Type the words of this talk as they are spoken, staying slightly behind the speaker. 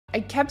I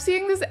kept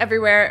seeing this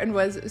everywhere and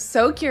was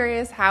so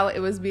curious how it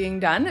was being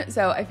done,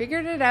 so I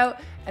figured it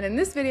out, and in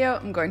this video,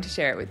 I'm going to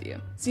share it with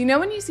you. So you know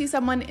when you see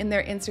someone in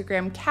their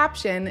Instagram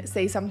caption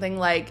say something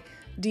like,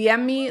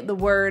 DM me the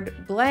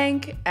word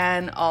blank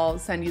and I'll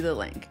send you the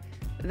link.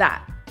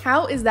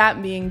 How is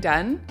that being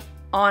done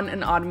on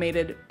an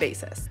automated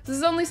basis? This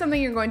is only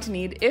something you're going to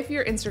need if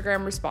your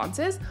Instagram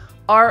responses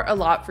are a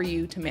lot for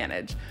you to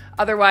manage.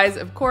 Otherwise,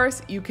 of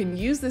course, you can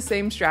use the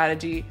same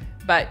strategy,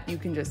 but you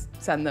can just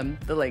send them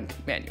the link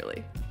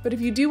manually. But if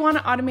you do want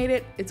to automate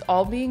it, it's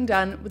all being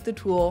done with the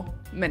tool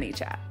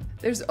ManyChat.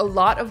 There's a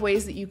lot of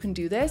ways that you can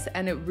do this,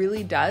 and it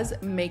really does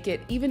make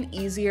it even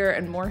easier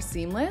and more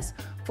seamless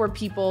for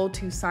people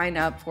to sign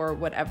up for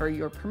whatever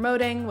you're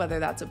promoting, whether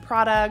that's a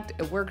product,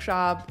 a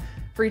workshop,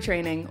 free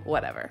training,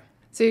 whatever.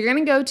 So you're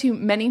gonna go to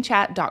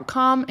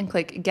ManyChat.com and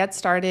click Get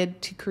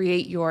Started to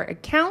create your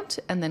account,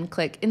 and then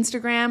click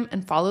Instagram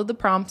and follow the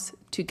prompts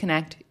to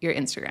connect your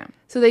Instagram.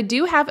 So they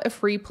do have a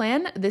free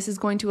plan. This is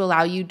going to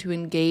allow you to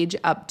engage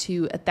up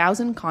to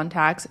 1,000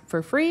 contacts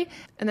for free.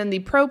 And then the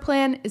pro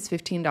plan is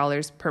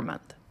 $15 per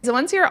month. So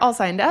once you're all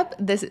signed up,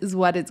 this is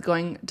what it's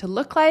going to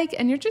look like.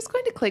 And you're just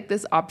going to click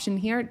this option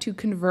here to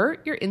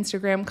convert your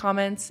Instagram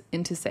comments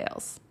into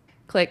sales.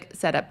 Click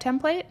Set Up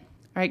Template.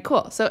 All right,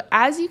 cool. So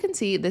as you can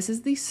see, this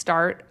is the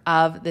start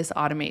of this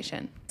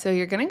automation. So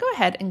you're gonna go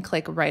ahead and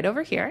click right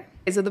over here.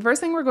 Okay, so the first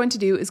thing we're going to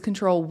do is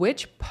control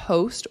which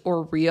post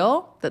or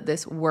reel that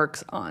this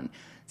works on.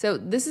 So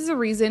this is a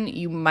reason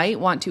you might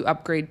want to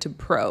upgrade to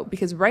Pro,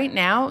 because right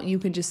now you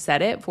can just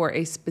set it for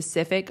a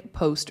specific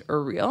post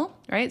or reel,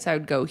 right? So I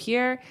would go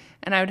here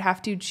and I would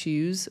have to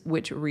choose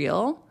which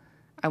reel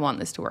I want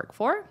this to work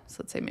for. So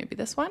let's say maybe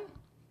this one.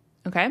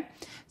 Okay,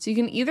 so you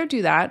can either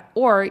do that,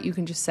 or you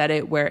can just set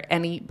it where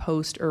any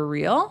post or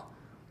reel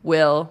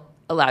will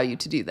allow you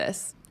to do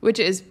this, which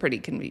is pretty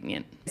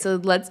convenient. So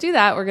let's do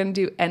that. We're going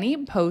to do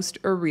any post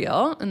or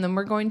reel, and then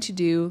we're going to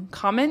do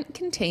comment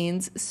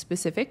contains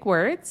specific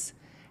words,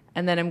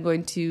 and then I'm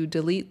going to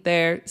delete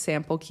their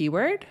sample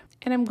keyword,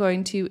 and I'm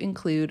going to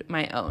include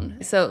my own.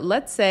 So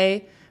let's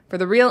say for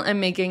the reel I'm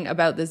making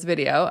about this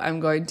video, I'm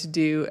going to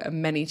do a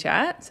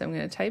ManyChat. So I'm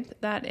going to type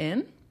that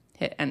in,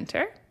 hit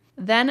enter.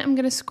 Then I'm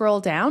going to scroll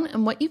down,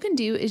 and what you can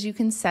do is you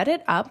can set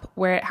it up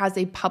where it has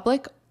a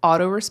public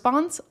auto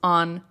response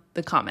on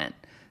the comment.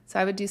 So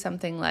I would do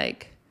something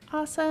like,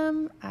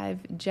 awesome,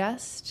 I've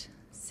just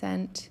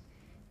sent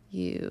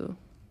you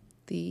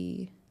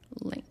the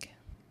link,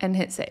 and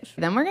hit save.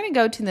 Then we're going to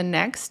go to the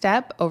next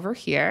step over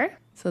here.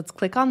 So let's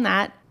click on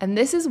that. And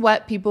this is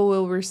what people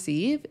will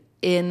receive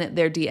in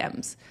their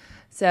DMs.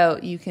 So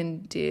you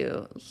can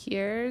do,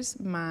 here's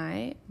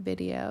my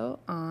video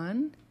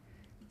on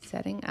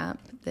setting up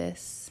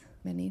this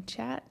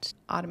ManyChat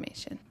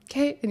automation.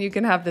 Okay, and you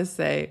can have this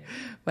say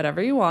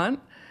whatever you want.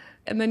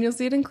 And then you'll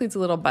see it includes a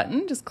little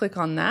button. Just click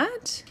on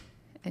that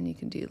and you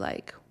can do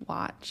like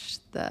watch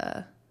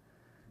the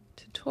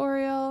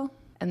tutorial,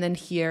 and then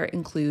here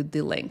include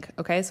the link.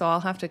 Okay, so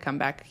I'll have to come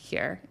back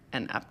here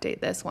and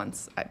update this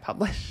once I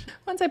publish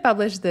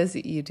this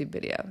YouTube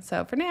video.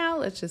 So for now,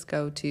 let's just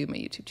go to my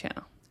YouTube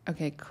channel.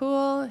 Okay,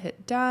 cool,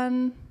 hit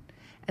done.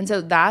 And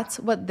so that's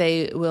what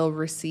they will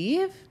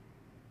receive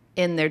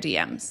in their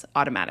DMs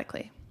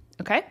automatically,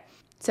 okay?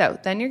 So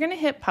then you're gonna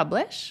hit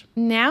publish.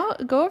 Now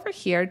go over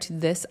here to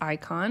this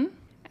icon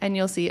and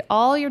you'll see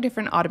all your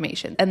different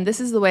automations. And this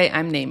is the way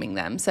I'm naming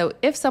them. So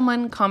if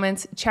someone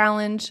comments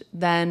challenge,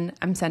 then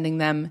I'm sending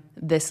them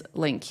this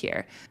link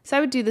here. So I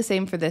would do the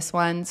same for this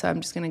one. So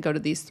I'm just gonna go to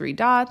these three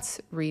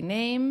dots,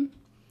 rename.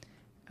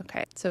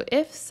 Okay, so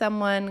if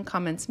someone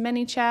comments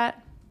ManyChat,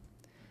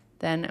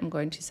 then I'm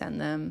going to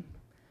send them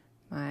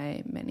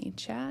my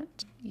ManyChat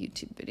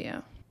YouTube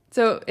video.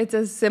 So it's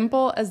as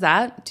simple as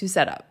that to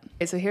set up.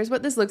 Okay, so here's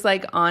what this looks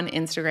like on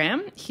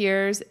Instagram.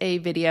 Here's a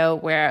video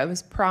where I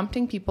was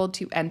prompting people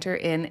to enter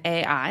in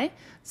AI.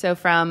 So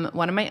from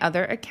one of my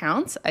other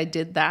accounts, I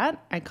did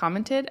that. I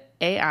commented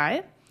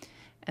AI,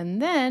 and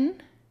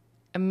then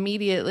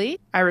immediately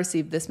I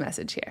received this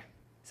message here.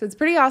 So it's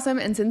pretty awesome.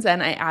 And since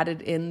then I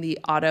added in the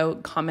auto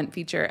comment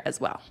feature as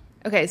well.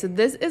 Okay, so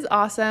this is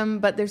awesome,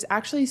 but there's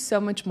actually so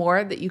much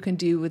more that you can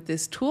do with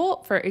this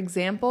tool. For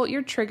example,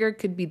 your trigger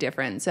could be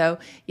different. So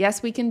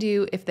yes, we can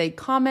do if they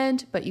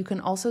comment, but you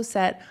can also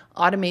set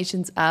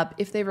automations up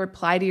if they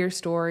reply to your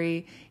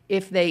story,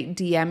 if they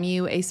DM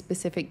you a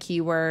specific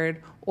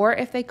keyword, or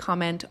if they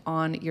comment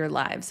on your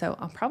live. So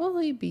I'll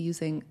probably be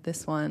using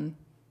this one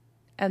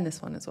and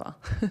this one as well.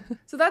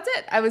 So that's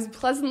it. I was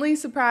pleasantly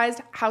surprised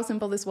how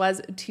simple this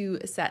was to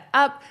set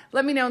up.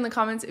 Let me know in the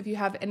comments if you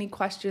have any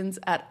questions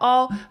at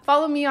all.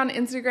 Follow me on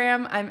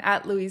Instagram. I'm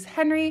at Louise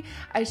Henry.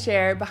 I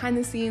share behind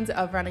the scenes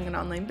of running an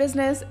online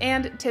business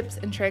and tips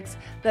and tricks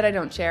that I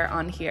don't share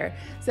on here.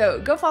 So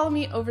go follow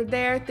me over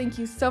there. Thank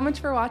you so much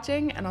for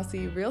watching, and I'll see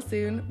you real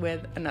soon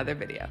with another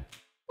video.